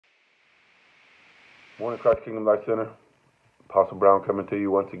Morning, Christ Kingdom Life Center. Apostle Brown coming to you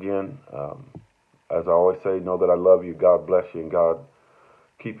once again. As I always say, know that I love you. God bless you and God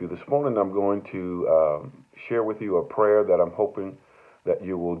keep you. This morning I'm going to share with you a prayer that I'm hoping that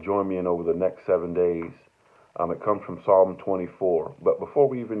you will join me in over the next 7 days. It comes from Psalm 24. But before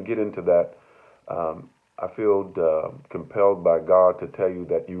we even get into that, I feel compelled by God to tell you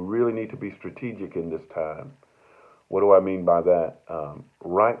that you really need to be strategic in this time. What do I mean by that?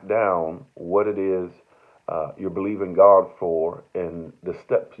 Write down what it is you're believing God for and the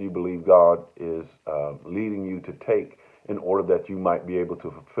steps you believe God is leading you to take in order that you might be able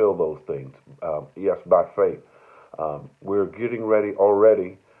to fulfill those things. Yes, by faith. We're getting ready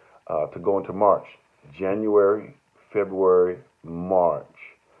already to go into March. January, February, March.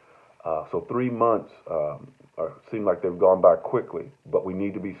 So 3 months seem like they've gone by quickly, but we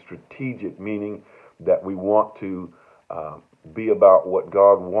need to be strategic, meaning that we want to be about what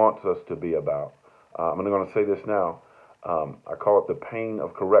God wants us to be about. I'm going to say this now. I call it the pain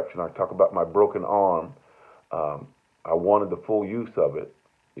of correction. I talk about my broken arm. I wanted the full use of it.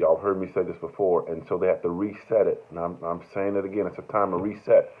 Y'all heard me say this before, and so they have to reset it. And I'm saying it again. It's a time of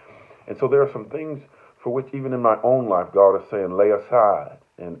reset. And so there are some things for which, even in my own life, God is saying, lay aside.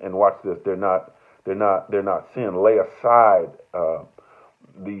 And watch this. They're not sin. Lay aside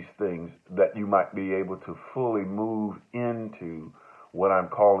these things that you might be able to fully move into what I'm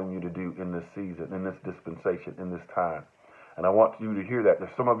calling you to do in this season, in this dispensation, in this time. And I want you to hear that.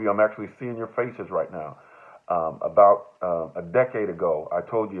 There's some of you, I'm actually seeing your faces right now. About a decade ago, I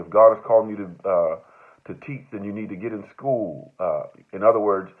told you if God is calling you to teach, then you need to get in school. In other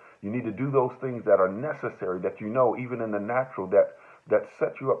words, you need to do those things that are necessary, that you know, even in the natural, that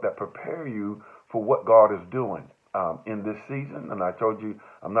set you up, that prepare you for what God is doing in this season. And I told you,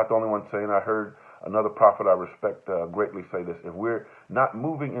 I'm not the only one saying. I heard another prophet I respect greatly say this. If we're not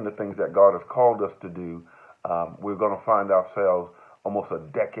moving into things that God has called us to do, we're going to find ourselves almost a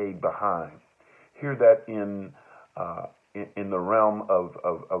decade behind. Hear that in the realm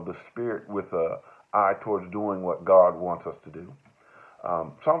of the spirit with an eye towards doing what God wants us to do.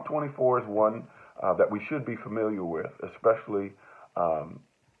 Psalm 24 is one that we should be familiar with, especially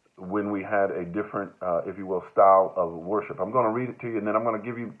when we had a different, if you will, style of worship. I'm going to read it to you, and then I'm going to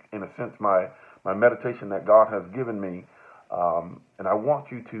give you, in a sense, my meditation that God has given me. And I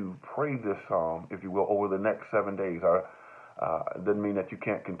want you to pray this psalm, if you will, over the next 7 days. It doesn't mean that you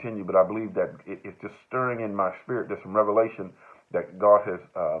can't continue, but I believe that it's just stirring in my spirit. There's some revelation that God has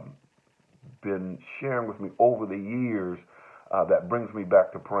been sharing with me over the years that brings me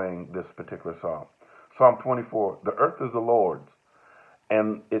back to praying this particular psalm. Psalm 24, the earth is the Lord's,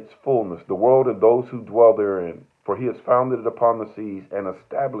 and its fullness, the world and those who dwell therein. For he has founded it upon the seas and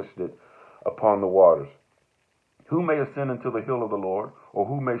established it upon the waters. Who may ascend into the hill of the Lord, or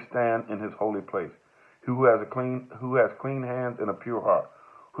who may stand in his holy place? Who has clean hands and a pure heart,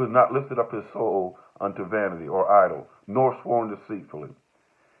 who has not lifted up his soul unto vanity or idol, nor sworn deceitfully.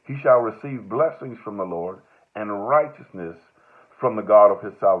 He shall receive blessings from the Lord, and righteousness from the God of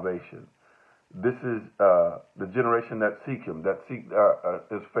his salvation. This is the generation that seek him, that seek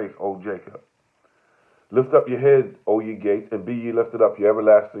his face, O Jacob. Lift up your heads, O ye gates, and be ye lifted up, ye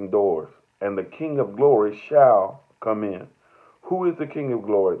everlasting doors, and the King of glory shall come in. Who is the King of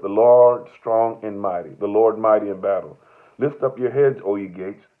glory? The Lord strong and mighty, the Lord mighty in battle. Lift up your heads, O ye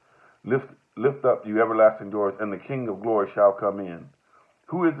gates. Lift up, you everlasting doors, and the King of glory shall come in.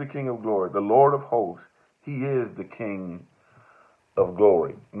 Who is the King of glory? The Lord of hosts. He is the King of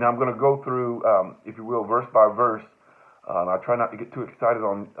glory. Now I'm going to go through, if you will, verse by verse. And I try not to get too excited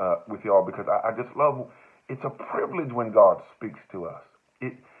on with y'all because I just love. It's a privilege when God speaks to us.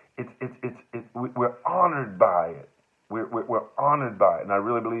 We're honored by it. We're honored by it, and I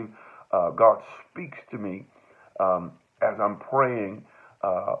really believe God speaks to me as I'm praying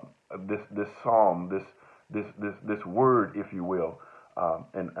this psalm, this word, if you will,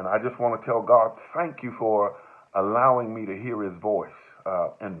 and I just want to tell God, thank you for allowing me to hear His voice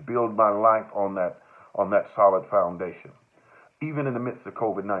and build my life on that solid foundation, even in the midst of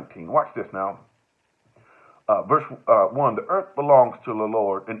COVID-19. Watch this now. Verse 1, the earth belongs to the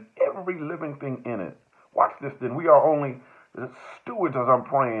Lord and every living thing in it. Watch this then. We are only stewards as I'm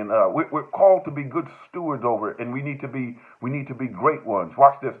praying. We're called to be good stewards over it, and we need to be great ones.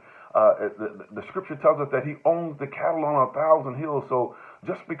 Watch this. The scripture tells us that He owns the cattle on 1,000 hills. So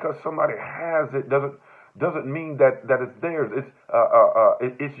just because somebody has it doesn't mean that it's theirs.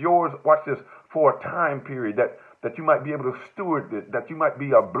 It's yours. Watch this, for a time period that you might be able to steward it, that you might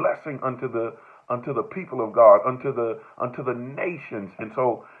be a blessing unto the people of God, unto the nations. And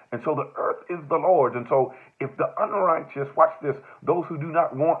so And so the earth is the Lord's. And so if the unrighteous, watch this, those who do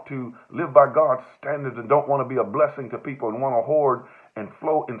not want to live by God's standards and don't want to be a blessing to people and want to hoard and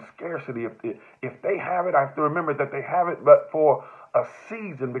flow in scarcity, if they have it, I have to remember that they have it but for a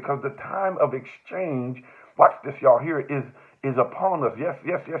season, because the time of exchange, watch this, y'all, here is upon us. Yes,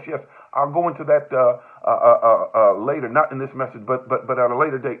 yes, yes, yes. I'll go into that later, not in this message, but at a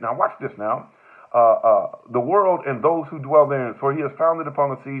later date. Now, watch this now. The world and those who dwell therein, for he has founded upon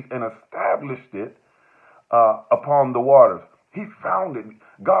the seas and established it upon the waters. He founded.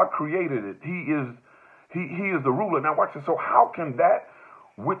 God created it. He is the ruler. Now, watch this. So how can that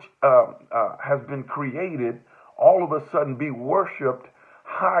which has been created all of a sudden be worshipped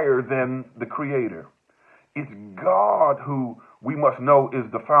higher than the Creator? It's God who we must know is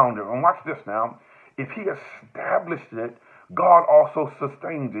the founder. And watch this now. If he established it, God also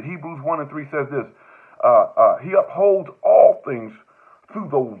sustains it. Hebrews 1:3 says this, he upholds all things through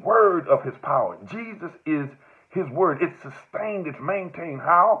the word of his power. Jesus is his word. It's sustained, it's maintained.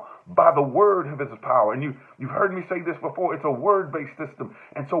 How? By the word of his power. And you've heard me say this before. It's a word-based system.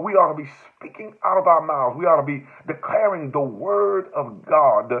 And so we ought to be speaking out of our mouths. We ought to be declaring the word of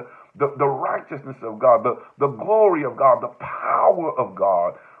God, the righteousness of God, the glory of God, the power of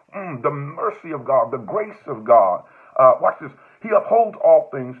God, the mercy of God, the grace of God. Watch this. He upholds all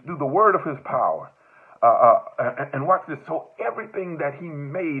things through the word of his power. And watch this. So everything that he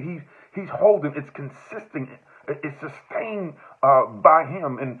made, he's holding. It's consistent. It's sustained by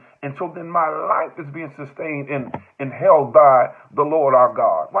him. And so then my life is being sustained and held by the Lord our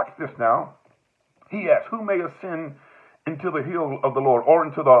God. Watch this now. He asks, who may ascend into the hill of the Lord, or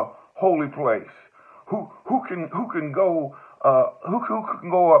into the holy place? Who can go who can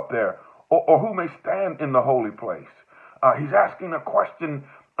go up there, or who may stand in the holy place? He's asking a question,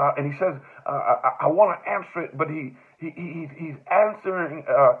 and he says, I want to answer it, but he's answering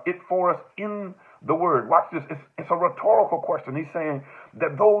it for us in the word. Watch this. It's a rhetorical question. He's saying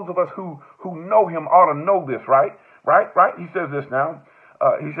that those of us who know him ought to know this, right? Right? He says this now.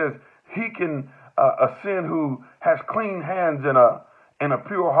 He says he can ascend who has clean hands and a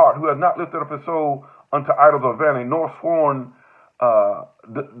pure heart, who has not lifted up his soul unto idols of vanity, nor sworn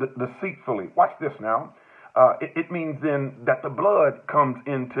deceitfully. Watch this now. It means then that the blood comes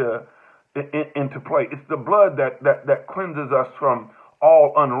into play. It's the blood that cleanses us from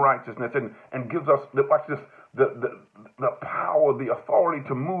all unrighteousness and gives us, watch this, the power, the authority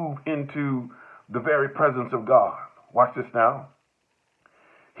to move into the very presence of God. Watch this now.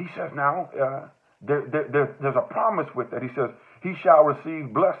 He says now, there's a promise with that. He says, he shall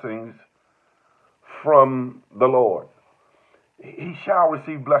receive blessings from the Lord. He shall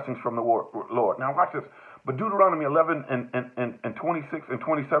receive blessings from the Lord. Now watch this. But Deuteronomy 11 and 26 and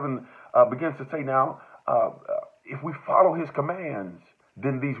 27 begins to say now, if we follow his commands,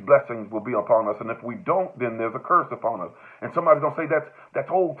 then these blessings will be upon us. And if we don't, then there's a curse upon us. And somebody's going to say that's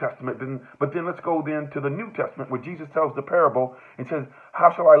Old Testament. But then let's go then to the New Testament, where Jesus tells the parable and says,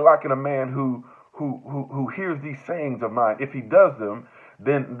 how shall I liken a man who hears these sayings of mine? If he does them,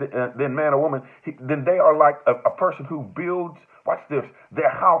 then man or woman, then they are like a person who builds, watch this, their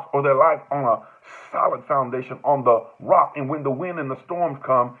house or their life on a solid foundation, on the rock. And when the wind and the storms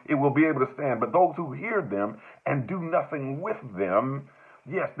come, it will be able to stand. But those who hear them and do nothing with them,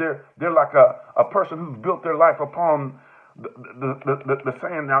 yes, they're like a person who's built their life upon the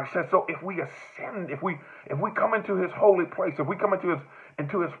sand. Now it says, so if we ascend, if we come into his holy place, if we come into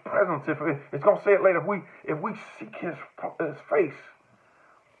his presence, it's going to say it later, if we seek his face,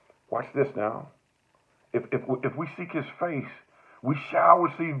 watch this now. If we seek his face, we shall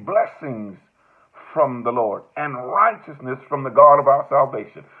receive blessings from the Lord and righteousness from the God of our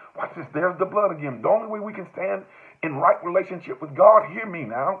salvation. Watch this. There's the blood again. The only way we can stand in right relationship with God, hear me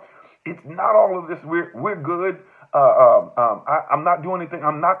now, it's not all of this, we're good, I'm not doing anything,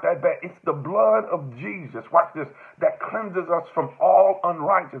 I'm not that bad. It's the blood of Jesus, watch this, that cleanses us from all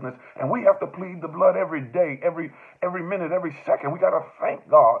unrighteousness. And we have to plead the blood every day, every minute, every second. We got to thank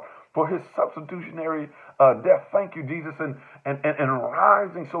God for his substitutionary death. Thank you, Jesus, and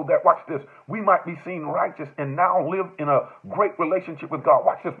rising so that, watch this, we might be seen righteous and now live in a great relationship with God.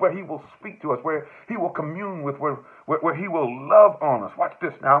 Watch this, where he will speak to us, where he will commune with, where he will love on us. Watch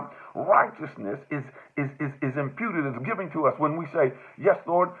this now. Righteousness is imputed, is given to us when we say, yes,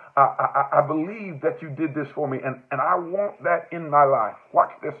 Lord, I believe that you did this for me, and I want that in my life.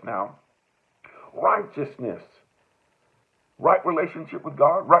 Watch this now. Righteousness. Right relationship with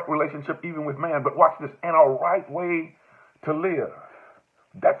God, right relationship even with man, but watch this, and a right way to live.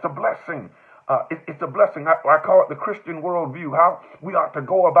 That's a blessing. It's a blessing. I call it the Christian worldview, how we ought to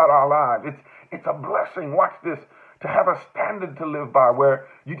go about our lives. It's a blessing, watch this, to have a standard to live by where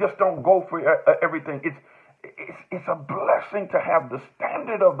you just don't go for everything. It's a blessing to have the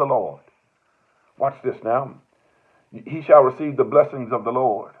standard of the Lord. Watch this now. He shall receive the blessings of the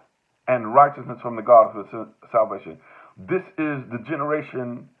Lord and righteousness from the God of his salvation. This is the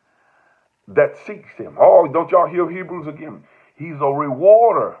generation that seeks him. Oh, don't y'all hear Hebrews again? He's a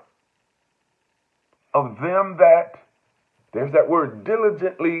rewarder of them that, there's that word,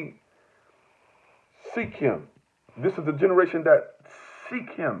 diligently seek him. This is the generation that seek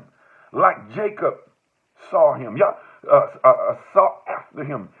him, like Jacob saw him. Y'all saw after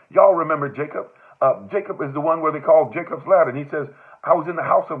him. Y'all remember Jacob? Jacob is the one where they call Jacob's ladder. And he says, I was in the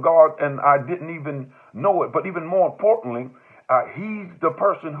house of God and I didn't even know it. But even more importantly, he's the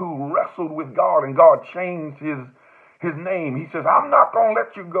person who wrestled with God and God changed his name. He says, I'm not going to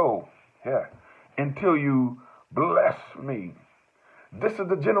let you go until you bless me. This is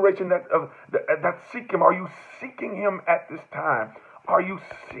the generation that seek him. Are you seeking him at this time? Are you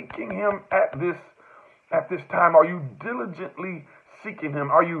seeking him at this time? Are you diligently seeking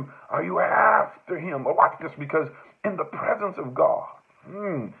him? Are you after him? Well, watch this, because in the presence of God,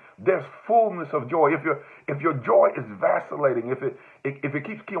 there's fullness of joy. If your joy is vacillating, if it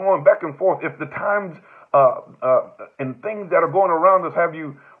keeps going back and forth, if the times and things that are going around us have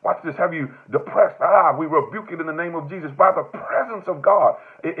you, watch this, have you depressed, we rebuke it in the name of Jesus. By the presence of God,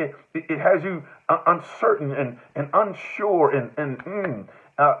 it has you uncertain and unsure and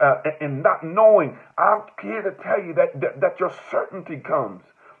not knowing. I'm here to tell you that your certainty comes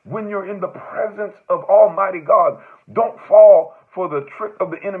when you're in the presence of Almighty God. Don't fall for the trick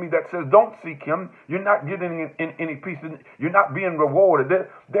of the enemy that says, don't seek him. You're not getting any peace. You're not being rewarded.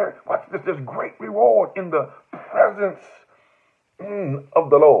 Watch this. There's great reward in the presence of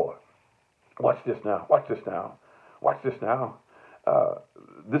the Lord. Watch this now. Watch this now. Watch this now.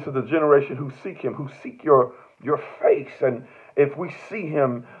 This is the generation who seek him, who seek your face. And if we see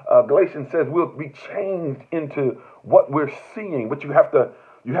him, Galatians says we'll be changed into what we're seeing. But you have to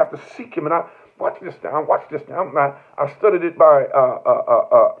seek him. And watch this now. Watch this now. I studied it by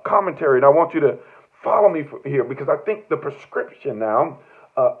commentary, and I want you to follow me here, because I think the prescription now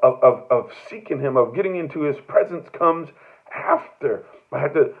of seeking him, of getting into his presence, comes after. I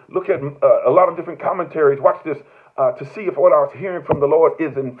had to look at a lot of different commentaries. Watch this to see if what I was hearing from the Lord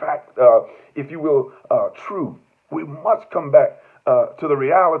is in fact, if you will, true. We must come back to the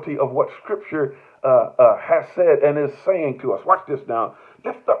reality of what Scripture has said and is saying to us. Watch this now.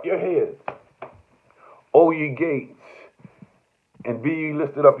 Lift up your heads, O ye gates, and be ye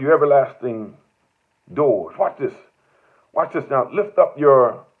lifted up, your everlasting doors. Watch this. Watch this now. Lift up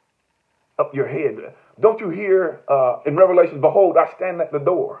your head. Don't you hear in Revelation, behold, I stand at the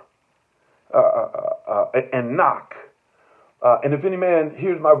door and knock. And if any man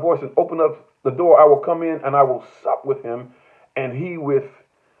hears my voice and open up the door, I will come in and I will sup with him and he with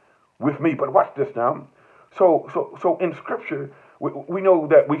me. But watch this now. So in Scripture, we know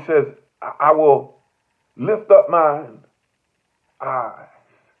that we says, I will lift up mine eyes.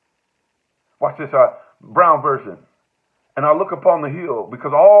 Watch this, Brown version. And I look upon the hill,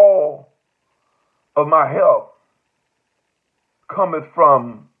 because all of my help cometh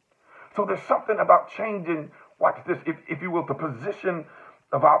from. So there's something about changing, watch this, if you will, the position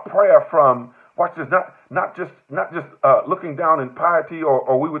of our prayer from, watch this, not just looking down in piety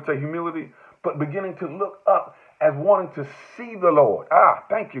or we would say humility, but beginning to look up as wanting to see the Lord.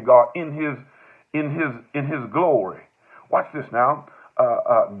 Thank you, God, in his glory. Watch this now.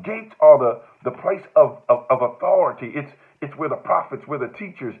 Gates are the place of authority. It's where the prophets, where the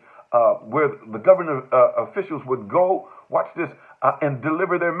teachers, where the government officials would go, watch this, and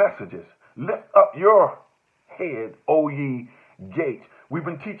deliver their messages. Lift up your head, O ye gates. We've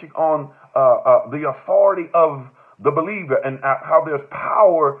been teaching on the authority of the believer and how there's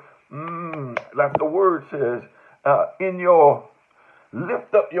power, like the word says, in your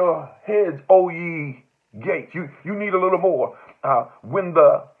lift up your heads, O ye gates. You need a little more. When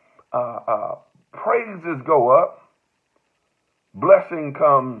the praises go up, blessing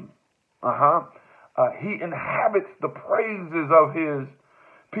comes. He inhabits the praises of his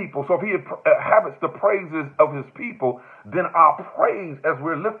people. So if he inhabits the praises of his people, then our praise, as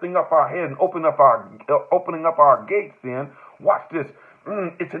we're lifting up our head and opening up our gates, then watch this.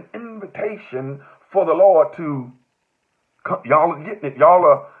 It's an invitation for the Lord to come. Y'all are getting it. Y'all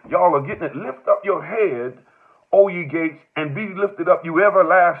are getting it. Lift up your head, O ye gates, and be lifted up, you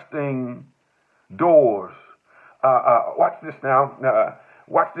everlasting doors. Watch this now.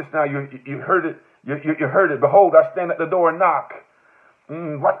 Watch this now. You heard it. You heard it. Behold, I stand at the door and knock.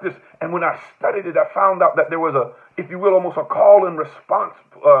 Watch this. And when I studied it, I found out that there was if you will, almost a call and response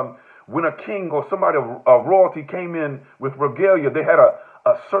when a king or somebody of royalty came in with regalia, they had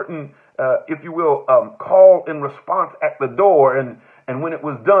a certain, if you will, call and response at the door. And when it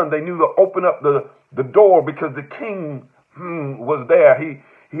was done, they knew to open up the door because the king was there.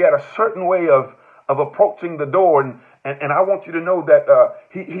 He had a certain way of approaching the door. And I want you to know that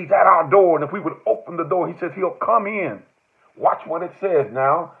he's at our door. And if we would open the door, he says he'll come in. Watch what it says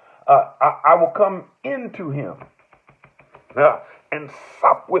now. I will come into him and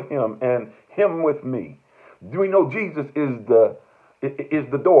sup with him and him with me. Do we know Jesus is the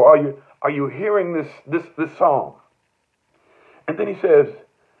door? Are you hearing this song? And then he says,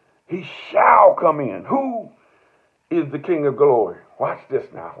 he shall come in. Who is the King of glory? Watch this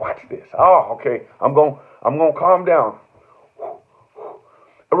now. Watch this. Oh, okay. I'm going to calm down.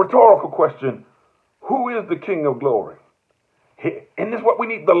 A rhetorical question. Who is the King of glory? And this is what we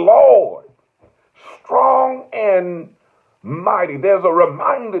need. The Lord, strong and mighty. There's a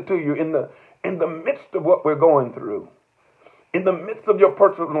reminder to you in the midst of what we're going through, in the midst of your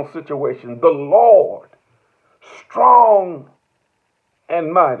personal situation, the Lord, strong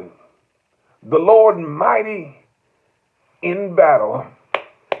and mighty. The Lord mighty in battle.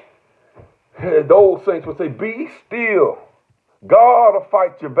 The old saints would say, be still. God will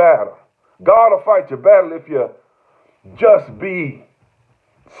fight your battle. God will fight your battle if you just be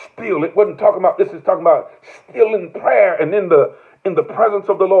still. It wasn't talking about, this is talking about still in prayer and in the presence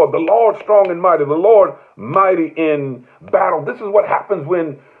of the Lord. The Lord strong and mighty. The Lord mighty in battle. This is what happens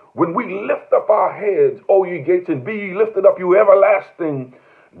when we lift up our heads, O ye gates, and be ye lifted up, you everlasting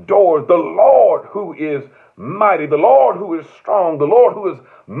doors. The Lord who is mighty, the Lord who is strong, the Lord who is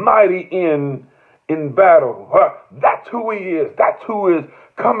mighty in battle. That's who he is. That's who is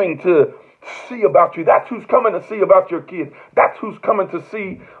coming to see about you. That's who's coming to see about your kids. That's who's coming to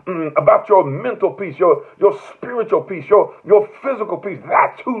see about your mental peace, your spiritual peace, your physical peace.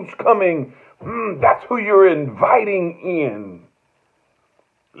 That's who's coming. That's who you're inviting in.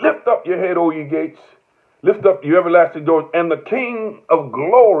 Lift up your head, O ye gates. Lift up your everlasting doors. And the King of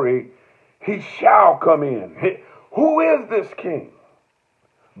glory, he shall come in. Who is this king?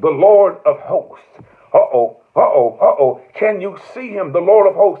 The Lord of hosts. Can you see him? The Lord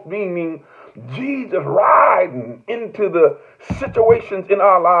of hosts, meaning Jesus riding into the situations in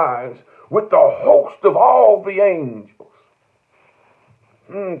our lives with the host of all the angels.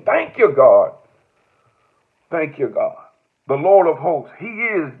 Thank you, God. Thank you, God. The Lord of hosts, he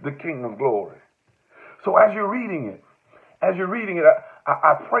is the King of glory. So as you're reading it,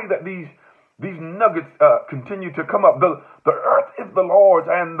 I pray that these nuggets continue to come up. The earth is the Lord's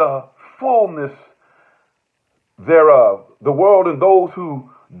and the fullness thereof, the world and those who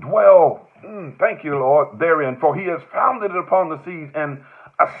dwell, thank you, Lord, therein. For he has founded it upon the seas and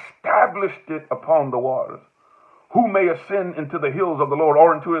established it upon the waters. Who may ascend into the hills of the Lord,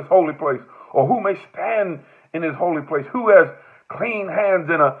 or into his holy place? Or who may stand in his holy place? Who has clean hands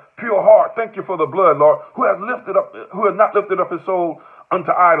and a pure heart? Thank you for the blood, Lord. Who has not lifted up his soul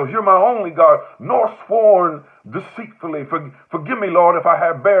unto idols? You're my only God, nor sworn deceitfully. Forgive me, Lord, if I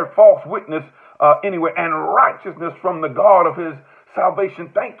have bared false witness anywhere, and righteousness from the God of his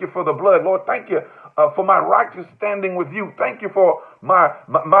salvation. Thank you for the blood, Lord. Thank you for my righteous standing with you. Thank you for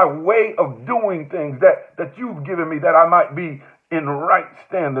my way of doing things that you've given me, that I might be in right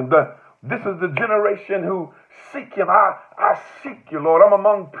standing. This is the generation who seek him. I seek you, Lord. I'm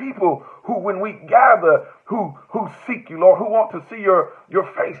among people who, when we gather, who seek you, Lord, who want to see your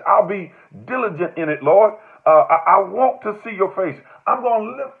face. I'll be diligent in it, Lord. I want to see your face. I'm going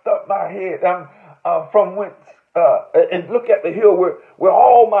to lift up my head from whence and look at the hill where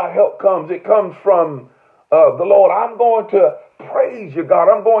all my help comes. It comes from the Lord. I'm going to praise you, God.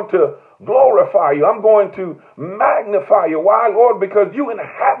 I'm going to glorify you. I'm going to magnify you. Why, Lord? Because you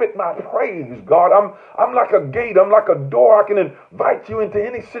inhabit my praise, God. I'm like a gate. I'm like a door. I can invite you into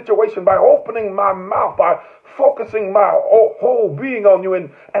any situation by opening my mouth, by focusing my whole being on you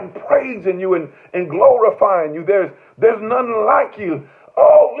and praising you and glorifying you. There's none like you.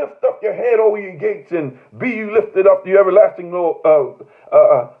 Oh, lift up your head, O ye gates, and be you lifted up, the everlasting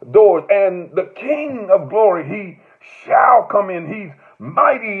doors. And the King of glory, he shall come in. He's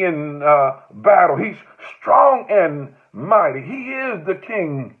mighty in battle. He's strong and mighty. He is the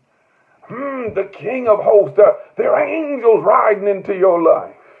King, the King of hosts. There are angels riding into your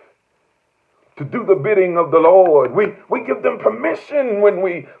life to do the bidding of the Lord. We give them permission when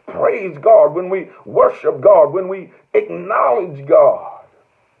we praise God, when we worship God, when we acknowledge God.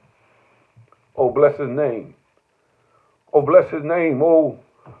 Oh, bless his name. Oh, bless his name. Oh,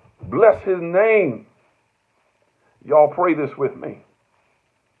 bless his name. Y'all pray this with me.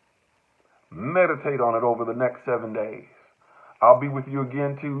 Meditate on it over the next 7 days. I'll be with you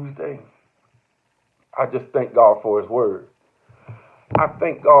again Tuesday. I just thank God for His Word. I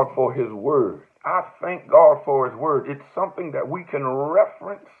thank God for His Word. I thank God for His Word. It's something that we can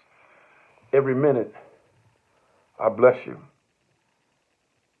reference every minute. I bless you.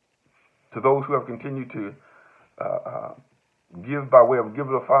 To those who have continued to give by way of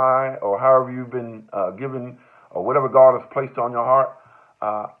Givelify or however you've been giving or whatever God has placed on your heart,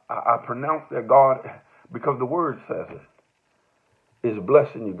 I pronounce that God, because the Word says it, is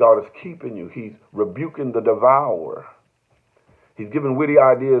blessing you. God is keeping you. He's rebuking the devourer. He's giving witty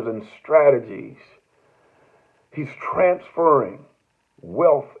ideas and strategies. He's transferring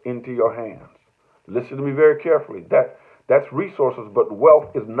wealth into your hands. Listen to me very carefully. That's resources, but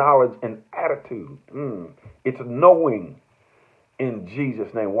wealth is knowledge and attitude. It's knowing in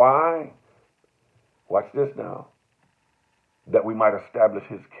Jesus' name. Why? Watch this now. That we might establish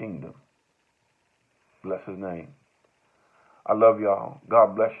His kingdom. Bless His name. I love y'all.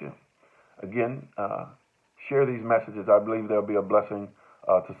 God bless you. Again, share these messages. I believe they'll be a blessing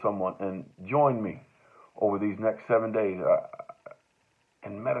to someone. And join me over these next 7 days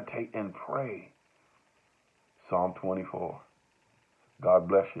and meditate and pray. Psalm 24. God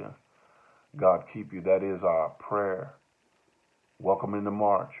bless you. God keep you. That is our prayer. Welcome into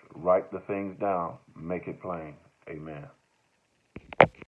March. Write the things down. Make it plain. Amen.